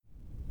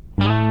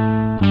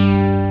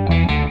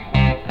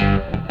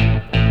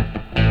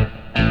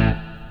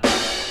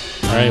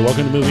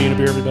Welcome to Movie and a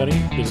Beer, everybody.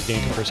 This is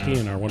Dan Kapersky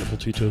and our wonderful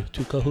two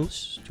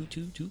co-hosts.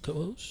 Two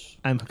co-hosts.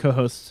 I'm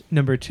co-host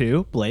number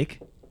 2, Blake.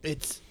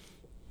 It's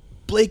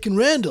Blake and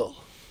Randall.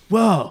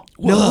 Whoa.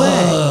 No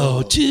way.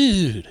 Oh,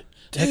 dude.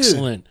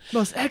 Excellent.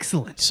 Most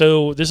excellent.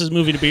 So this is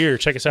Movie to Beer.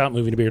 Check us out,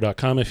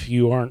 movieToBeer.com. If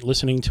you aren't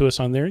listening to us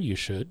on there, you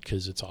should,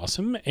 because it's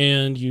awesome.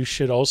 And you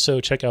should also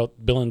check out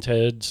Bill and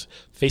Ted's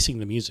Facing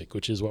the Music,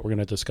 which is what we're going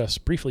to discuss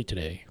briefly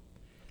today.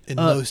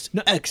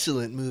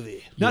 Excellent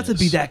movie. Not to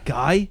be that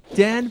guy,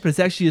 Dan, but it's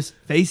actually just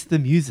Face the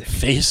Music.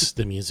 Face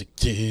the Music,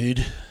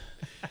 dude.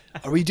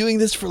 Are we doing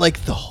this for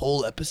like the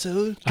whole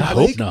episode? I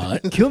hope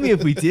not. Kill me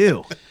if we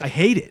do. I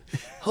hate it.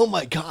 Oh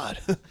my god.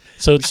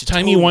 So it's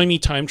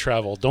timey-wimey time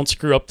travel. Don't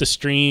screw up the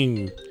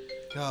stream.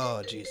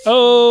 Oh jeez.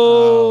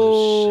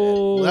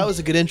 Oh, Shit. Well, that was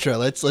a good intro.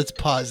 Let's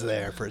pause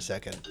there for a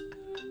second.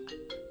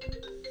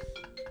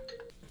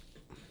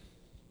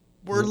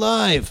 We're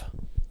live.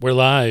 We're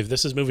live.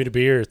 This is Movie to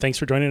Beer. Thanks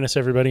for joining us,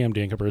 everybody. I'm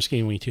Dan Kapersky,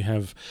 and we too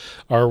have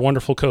our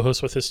wonderful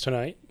co-host with us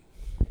tonight.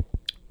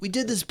 We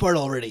did this part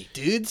already,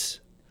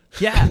 dudes.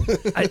 Yeah.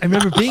 I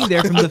remember being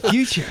there from the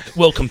future.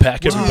 Welcome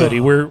back,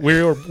 everybody.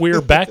 We're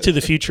Back to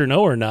the Future.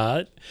 No, we're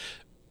not.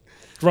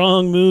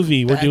 Wrong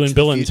movie. We're Back doing to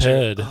Bill the and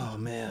Future. Ted Oh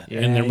man. Yeah,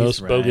 and their he's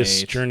most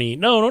bogus right. journey.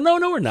 No,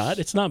 we're not.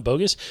 It's not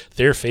bogus.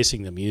 They're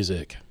facing the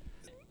music.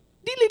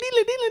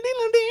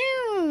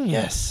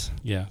 Yes.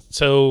 Yeah.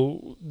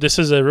 So this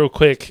is a real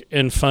quick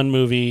and fun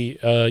movie.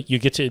 You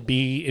get to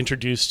be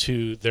introduced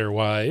to their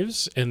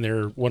wives and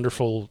their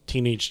wonderful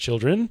teenage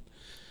children.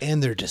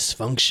 And their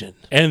dysfunction.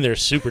 And their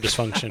super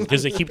dysfunction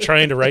because they keep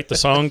trying to write the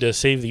song to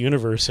save the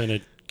universe and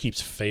it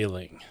keeps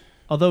failing.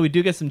 Although we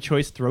do get some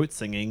choice throat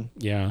singing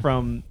Yeah.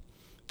 from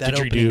That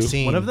Didgeridoo. opening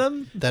scene. one of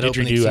them. That Didgeridoo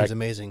opening scene act- is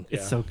amazing.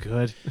 It's Yeah. so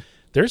good.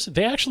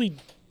 They actually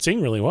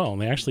sing really well.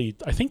 And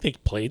I think they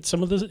played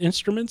some of the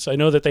instruments. I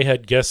know that they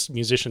had guest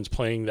musicians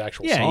playing the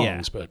actual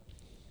songs, but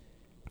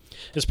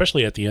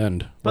especially at the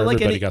end where But like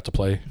everybody any- got to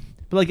play.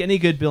 But like any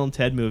good Bill and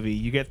Ted movie,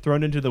 you get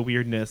thrown into the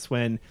weirdness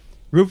when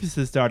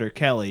Rufus's daughter,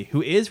 Kelly,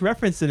 who is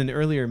referenced in an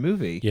earlier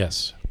movie,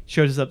 Yes.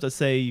 shows up to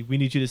say, "We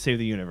need you to save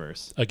the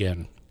universe."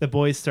 Again. The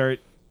boys start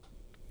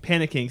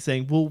panicking,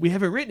 saying, "Well, we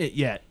haven't written it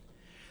yet."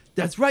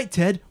 "That's right,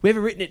 Ted. We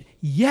haven't written it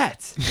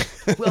yet."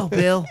 "Well,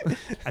 Bill,"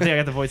 I think I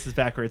got the voices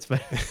backwards,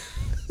 but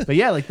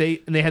yeah, like they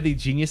had the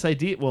genius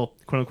idea, well,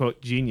 quote unquote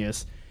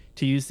genius,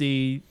 to use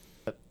the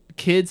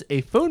kids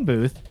a phone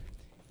booth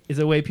is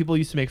a way people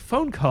used to make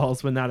phone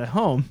calls when not at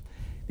home.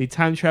 The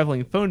time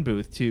traveling phone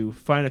booth to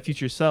find a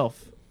future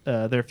self,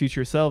 their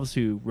future selves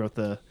who wrote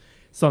the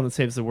song that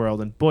saves the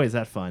world, and boy, is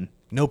that fun.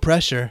 No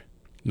pressure.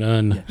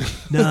 None.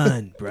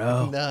 None,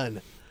 bro.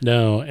 None.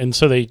 No. And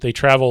so they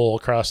travel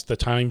across the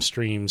time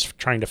streams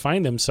trying to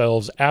find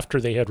themselves after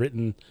they had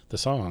written the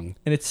song.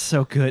 And it's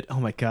so good. Oh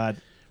my god.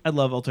 I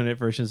love alternate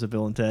versions of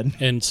Bill and Ted.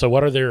 And so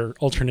what are their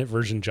alternate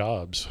version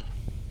jobs?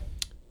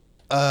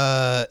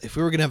 If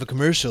we were gonna have a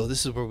commercial,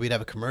 this is where we'd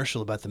have a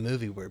commercial about the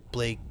movie where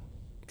Blake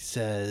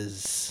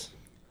says,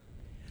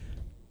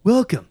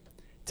 Welcome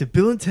to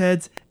Bill and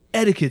Ted's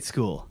Etiquette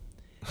School.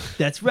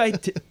 That's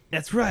right.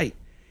 That's right.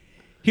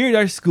 Here at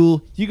our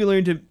school, you can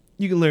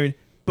learn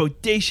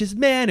bodacious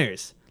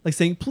manners, like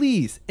saying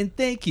please and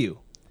thank you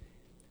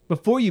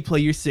before you play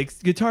your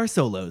 6 guitar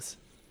solos.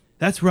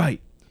 That's right.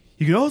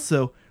 You can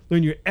also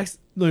learn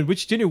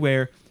which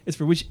dinnerware is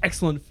for which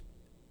excellent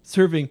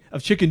serving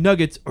of chicken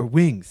nuggets or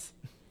wings.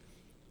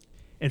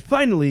 And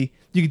finally,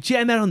 you can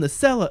jam out on the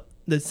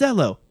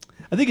cello.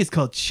 I think it's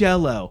called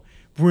cello.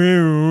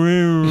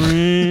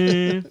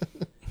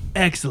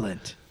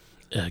 Excellent.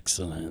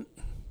 Excellent.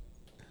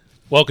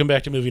 Welcome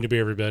back to Movie to Beer,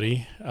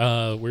 everybody.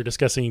 We're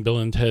discussing Bill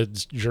and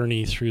Ted's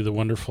journey through the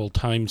wonderful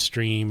time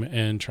stream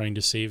and trying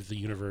to save the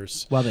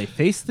universe While they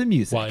face the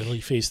music. while they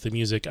face the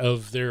music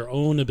of their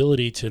own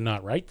ability to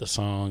not write the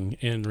song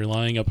and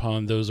relying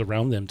upon those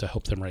around them to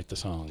help them write the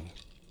song.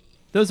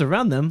 Those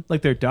around them,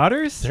 like their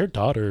daughters? Their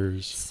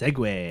daughters.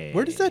 Segue.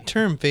 where does that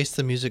term "face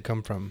the music"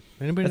 come from?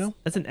 Anybody know?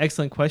 That's an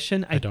excellent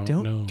question. I don't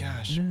know.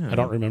 Gosh. know. I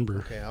don't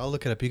remember. Okay, I'll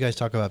look it up. You guys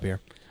talk about beer.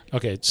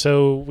 Okay,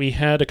 so we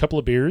had a couple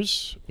of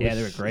beers. Yeah, with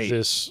they were great.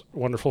 This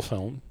wonderful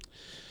film.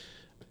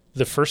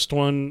 The first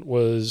one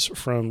was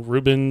from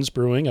Rubens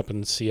Brewing up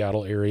in the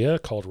Seattle area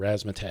called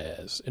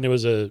Razzmatazz. And it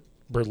was a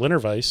Berliner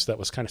Weiss that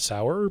was kind of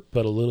sour,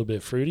 but a little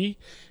bit fruity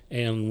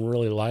and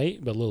really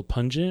light, but a little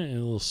pungent and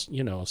a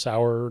little,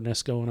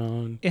 sourness going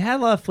on. It had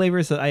a lot of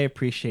flavors that I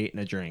appreciate in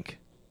a drink.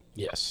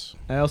 Yes.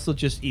 I also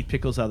just eat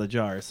pickles out of the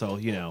jar, so,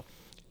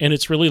 And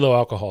it's really low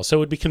alcohol. So it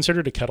would be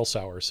considered a kettle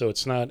sour. So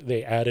it's not,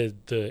 they added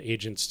the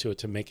agents to it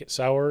to make it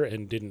sour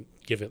and didn't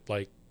give it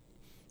like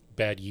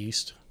bad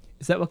yeast.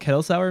 Is that what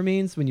kettle sour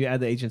means when you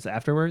add the agents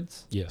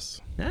afterwards? Yes.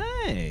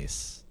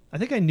 Nice. I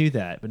think I knew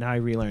that, but now I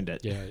relearned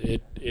it. Yeah,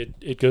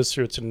 it goes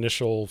through its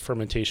initial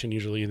fermentation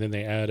usually, and then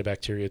they add a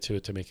bacteria to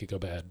it to make it go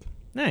bad.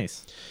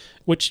 Nice.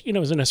 Which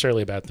isn't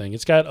necessarily a bad thing.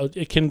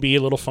 It can be a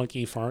little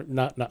funky,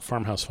 not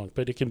farmhouse funk,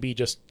 but it can be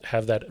just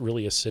have that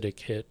really acidic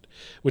hit,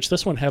 which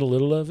this one had a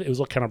little of. It was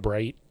kind of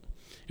bright.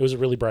 It was a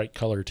really bright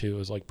color too. It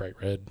was like bright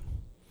red.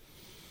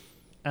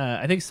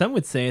 I think some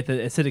would say that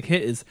Acidic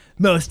Hit is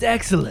most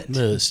excellent.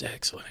 Most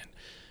excellent.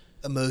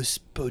 A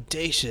most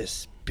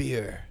bodacious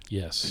beer,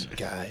 Yes.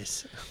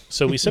 guys.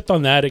 So we sipped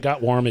on that. It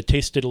got warm. It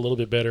tasted a little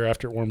bit better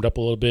after it warmed up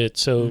a little bit.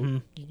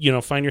 So,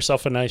 find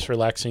yourself a nice,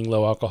 relaxing,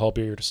 low alcohol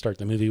beer to start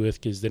the movie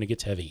with, because then it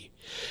gets heavy.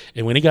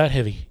 And when it got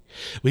heavy,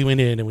 we went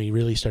in and we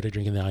really started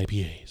drinking the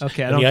IPAs.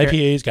 Okay, and the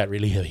IPAs got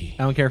really heavy.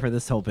 I don't care for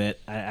this whole bit.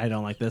 I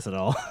don't like this at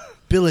all.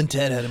 Bill and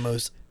Ted had a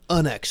most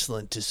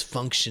unexcellent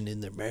dysfunction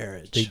in their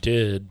marriage. They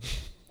did.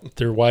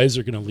 Their wives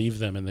are going to leave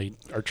them, and they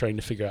are trying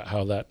to figure out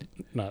how that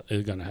not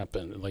is going to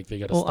happen. Like, they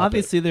got to Well, stop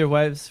obviously, their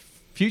wives,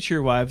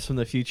 future wives from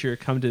the future,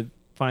 come to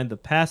find the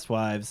past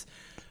wives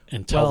it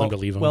and tell them to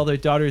leave them. Well, their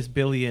daughters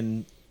Billy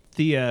and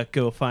Thea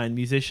go find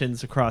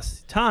musicians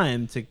across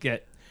time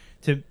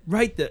to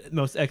write the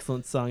most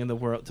excellent song in the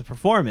world to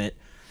perform it.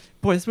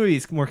 Boy, this movie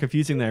is more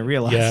confusing than I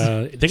realized.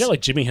 Yeah, they got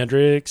like Jimi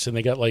Hendrix, and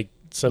they got like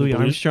some Louis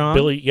Armstrong.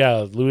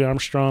 Louis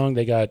Armstrong.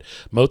 They got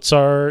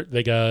Mozart.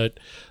 They got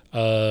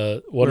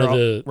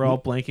we're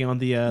all blanking on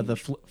the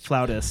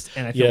flautist,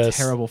 and I feel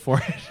terrible for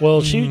it.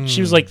 Well, she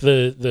was like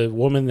the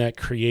woman that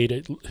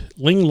created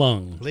Ling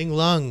Lung. Ling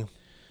Lung.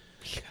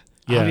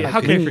 Yeah,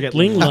 how can I forget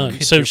Ling Lung?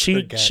 could So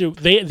you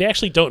they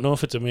actually don't know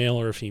if it's a male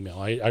or a female.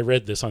 I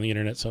read this on the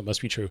internet, so it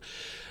must be true.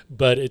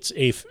 But it's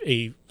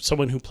a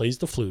someone who plays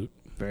the flute.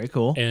 Very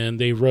cool. And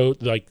they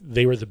wrote,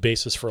 they were the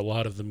basis for a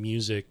lot of the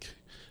music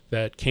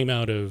that came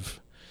out of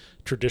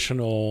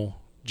traditional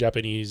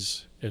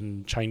Japanese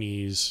and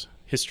Chinese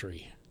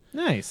history.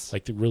 Nice.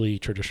 Like the really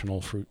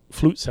traditional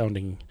flute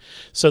sounding.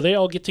 So they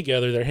all get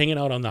together, they're hanging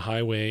out on the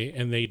highway,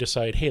 and they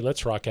decide, hey,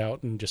 let's rock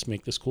out and just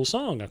make this cool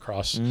song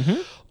across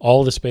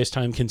all the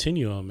space-time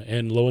continuum.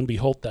 And lo and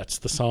behold, that's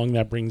the song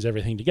that brings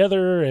everything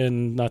together,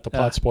 and not the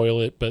plot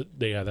spoil it, but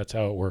yeah, that's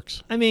how it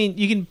works. I mean,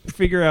 you can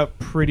figure out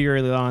pretty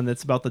early on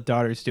that's about the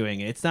daughters doing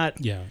it. It's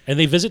not... Yeah, and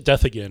they visit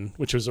Death again,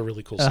 which was a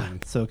really cool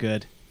scene. So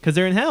good. Because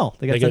they're in hell.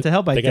 They got sent to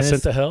hell by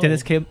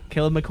Dennis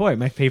Caleb McCoy,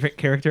 my favorite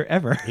character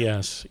ever.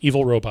 Yes,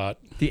 evil robot.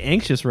 The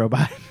anxious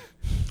robot.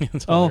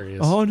 It's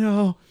hilarious. Oh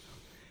no.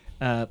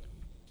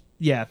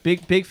 Yeah,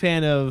 big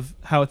fan of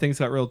how things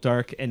got real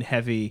dark and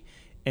heavy,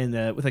 and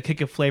with a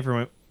kick of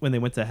flavor when they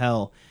went to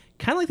hell.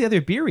 Kind of like the other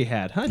beer we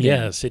had, huh? Dan?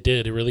 Yes, it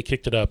did. It really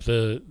kicked it up.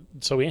 So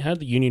we had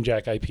the Union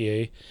Jack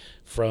IPA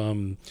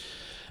from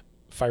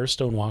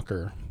Firestone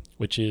Walker,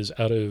 which is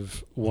out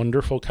of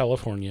wonderful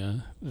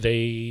California.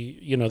 They,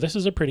 this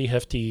is a pretty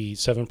hefty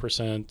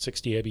 7%,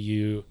 60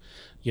 IBU,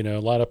 a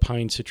lot of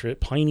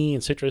piney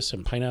and citrus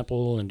and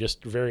pineapple, and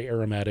just very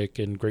aromatic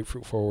and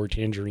grapefruit forward,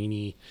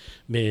 tangerine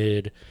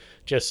mid.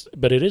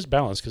 But it is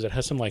balanced because it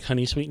has some like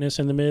honey sweetness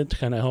in the mid to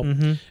kind of help,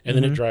 and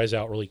then it dries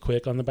out really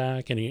quick on the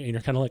back, and you're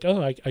kind of like,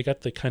 oh, I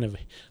got the kind of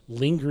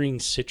lingering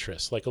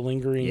citrus, like a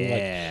lingering,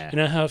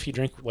 like, how if you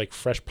drink like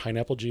fresh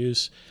pineapple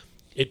juice,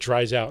 it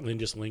dries out and then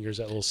just lingers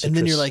that little citrus. And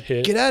then you're like,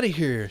 hit. Get out of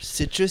here,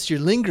 citrus, you're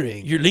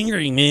lingering. You're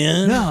lingering,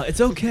 man. No,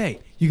 it's okay.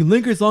 You can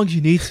linger as long as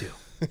you need to.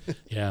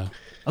 Yeah.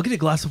 I'll get a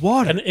glass of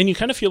water. And you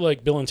kind of feel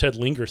like Bill and Ted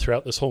linger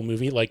throughout this whole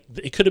movie. Like,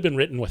 it could have been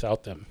written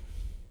without them.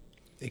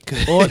 It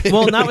could.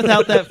 Well, not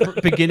without that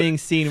beginning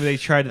scene where they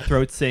try to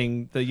throat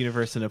sing the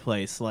universe into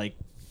place. Like,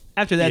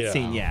 after that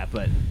scene,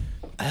 but...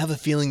 I have a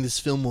feeling this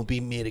film will be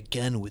made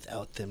again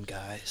without them,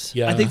 guys.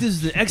 Yeah. I think this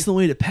is an excellent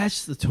way to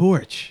patch the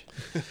torch.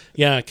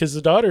 Yeah, because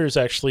the daughters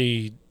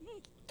actually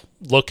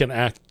look and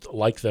act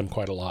like them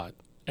quite a lot.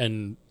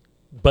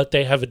 But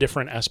they have a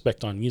different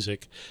aspect on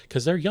music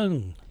because they're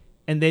young.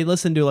 And they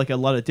listen to like a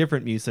lot of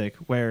different music,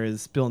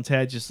 whereas Bill and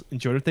Ted just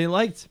enjoyed what they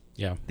liked.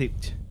 Yeah. They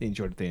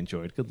enjoyed what they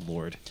enjoyed. Good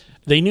Lord.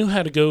 They knew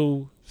how to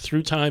go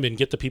through time and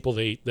get the people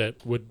that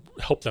would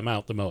help them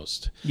out the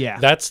most. Yeah.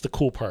 That's the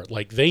cool part.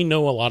 Like, they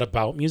know a lot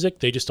about music.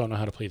 They just don't know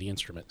how to play the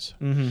instruments.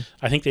 Mm-hmm.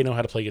 I think they know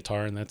how to play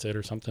guitar and that's it,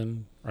 or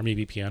something. Or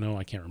maybe piano.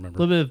 I can't remember.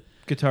 A little bit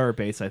of guitar or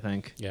bass, I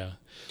think. Yeah.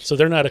 So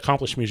they're not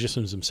accomplished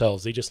musicians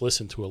themselves. They just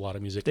listen to a lot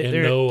of music and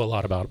know a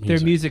lot about music.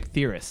 They're music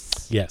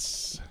theorists.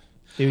 Yes.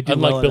 They would do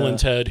Unlike Bill and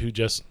Ted, who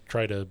just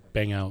try to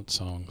bang out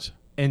songs.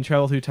 And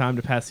travel through time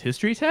to pass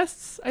history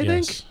tests, I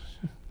think.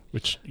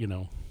 Which,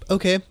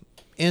 Okay.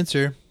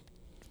 Answer.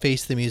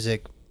 Face the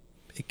Music.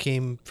 It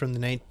came from the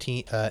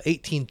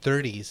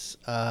 1830s.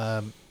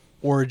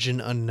 Origin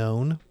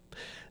unknown.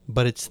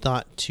 But it's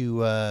thought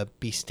to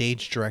be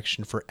stage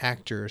direction for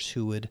actors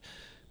who would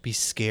be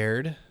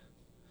scared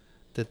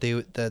that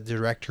the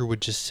director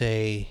would just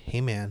say,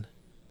 hey, man,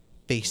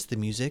 face the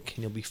music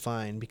and you'll be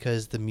fine,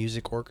 because the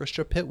music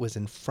orchestra pit was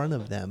in front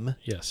of them.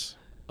 Yes.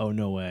 Oh,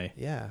 no way.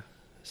 Yeah.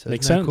 So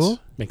Makes isn't that sense. cool?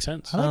 Makes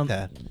sense. I like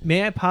that.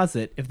 May I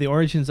posit, if the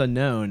origin's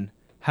unknown,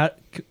 how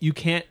you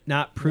can't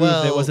not prove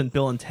that it wasn't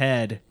Bill and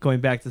Ted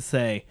going back to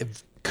say,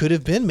 It could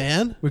have been,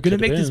 man. we're going to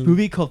Could've make this been.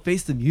 movie called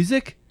Face the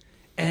Music,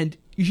 and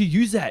you should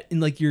use that in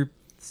like your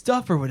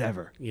stuff or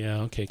whatever.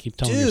 Yeah, okay. Keep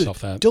telling Dude,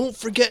 yourself that. don't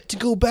forget to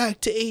go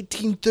back to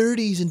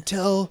 1830s and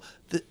tell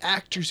the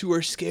actors who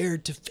are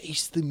scared to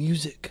face the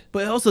music.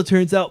 But it also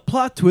turns out,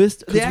 plot twist,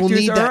 the 'Cause we'll actors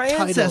need are that our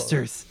title.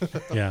 ancestors.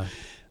 Yeah.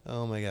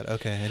 Oh my god.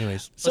 Okay.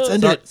 Anyways, So- let's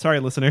end it. Sorry,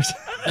 listeners.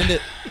 End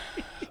it.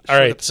 All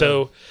right.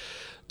 So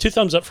 2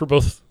 thumbs up for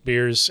both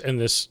beers and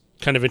this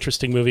kind of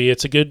interesting movie.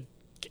 It's a good.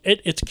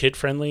 It's kid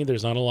friendly.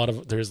 There's not a lot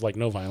of. There's like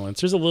no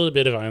violence. There's a little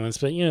bit of violence,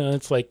 but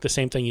it's like the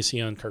same thing you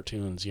see on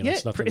cartoons. Yeah,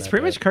 it's nothing it's that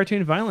pretty bad. much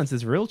cartoon violence.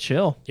 It's real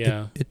chill.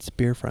 Yeah, It's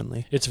beer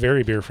friendly. it's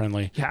very beer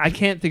friendly. Yeah, I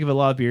can't think of a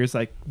lot of beers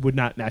like would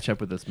not match up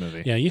with this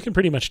movie. Yeah, you can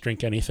pretty much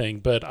drink anything.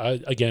 But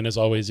again, as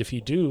always, if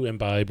you do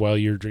imbibe while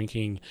you're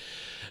drinking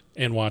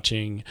and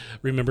watching,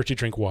 remember to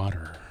drink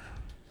water.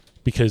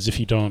 Because if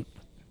you don't,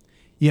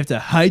 You have to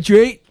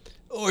hydrate.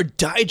 Or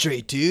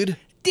dihydrate, dude.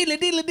 Diddle,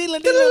 diddle, diddle,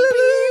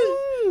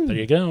 diddle, there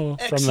you go.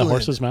 From the Excellent.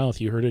 horse's mouth.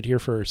 You heard it here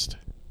first.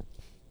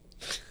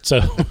 So,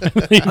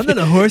 I'm not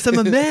a horse, I'm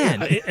a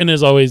man. and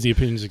as always, the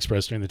opinions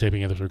expressed during the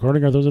taping of this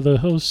recording are those of the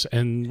hosts,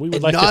 and we would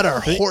And like not to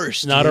our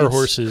horse, not our dudes.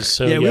 horses.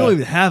 So Yeah, we don't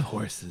even have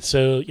horses.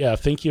 So yeah,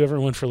 thank you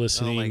everyone for Oh my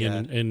listening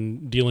God.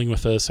 and dealing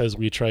with us as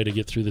we try to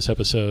get through this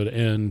episode.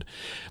 And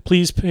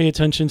please pay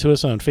attention to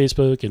us on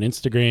Facebook and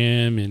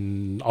Instagram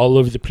and all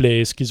over the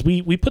place because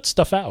we put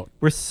stuff out.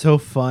 We're so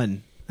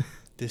fun.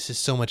 This is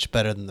so much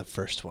better than the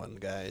first one,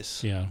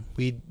 guys. Yeah.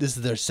 This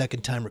is their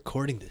second time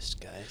recording this,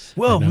 guys.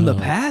 Whoa, from the know.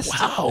 past?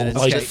 Wow. And it's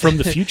Like okay. from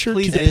the future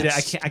Please to the edit it.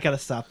 past. I gotta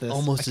stop this.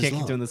 Almost I as can't keep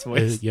long. doing this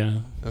voice. yeah.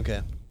 Okay.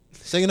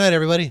 Say goodnight,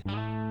 everybody.